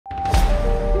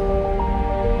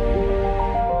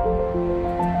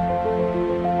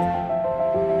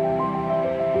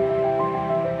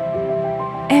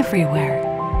everywhere.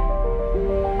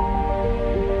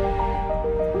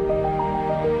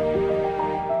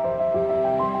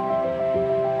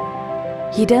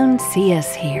 You don't see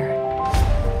us here.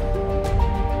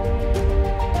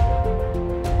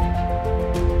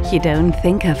 You don't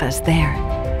think of us there.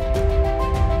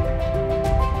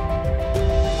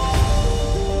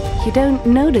 You don't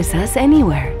notice us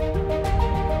anywhere.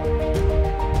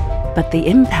 But the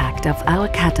impact of our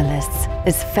catalysts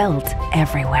is felt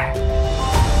everywhere.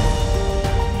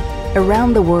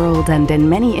 Around the world and in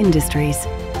many industries,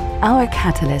 our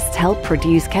catalysts help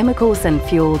produce chemicals and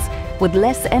fuels with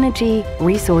less energy,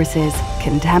 resources,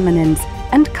 contaminants,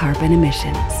 and carbon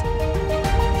emissions.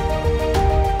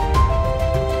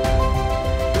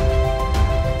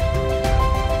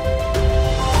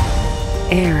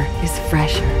 Air is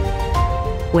fresher.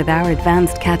 With our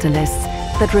advanced catalysts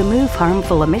that remove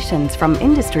harmful emissions from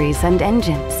industries and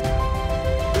engines.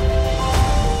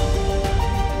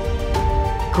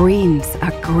 Greens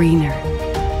are greener.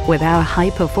 With our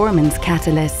high-performance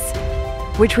catalysts,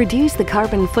 which reduce the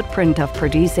carbon footprint of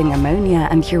producing ammonia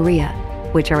and urea,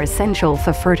 which are essential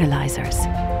for fertilizers.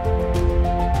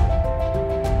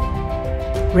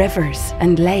 Rivers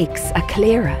and lakes are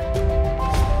clearer.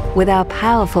 With our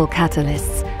powerful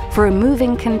catalysts for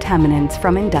removing contaminants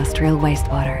from industrial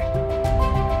wastewater.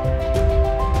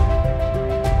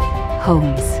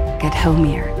 Homes get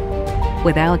homier.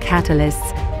 With our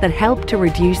catalysts that help to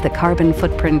reduce the carbon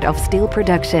footprint of steel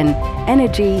production,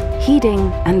 energy, heating,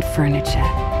 and furniture.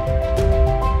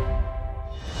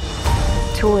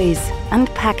 Toys and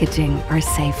packaging are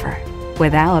safer,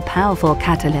 with our powerful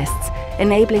catalysts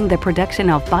enabling the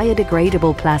production of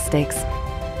biodegradable plastics,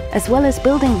 as well as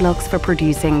building blocks for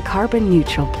producing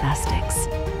carbon-neutral plastics.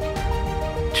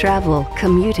 Travel,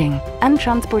 commuting, and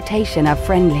transportation are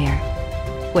friendlier,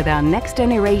 with our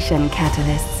next-generation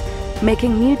catalysts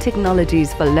making new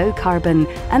technologies for low-carbon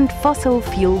and fossil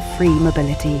fuel-free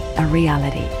mobility a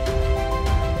reality.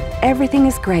 Everything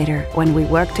is greater when we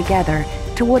work together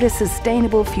toward a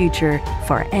sustainable future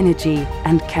for energy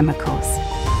and chemicals.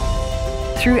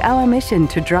 Through our mission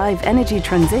to drive energy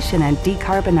transition and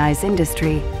decarbonize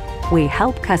industry, we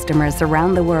help customers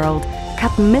around the world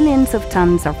cut millions of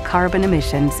tons of carbon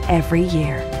emissions every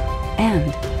year.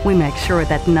 And we make sure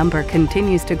that number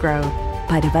continues to grow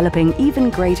by developing even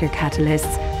greater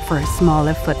catalysts for a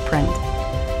smaller footprint.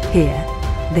 Here,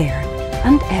 there,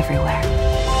 and everywhere.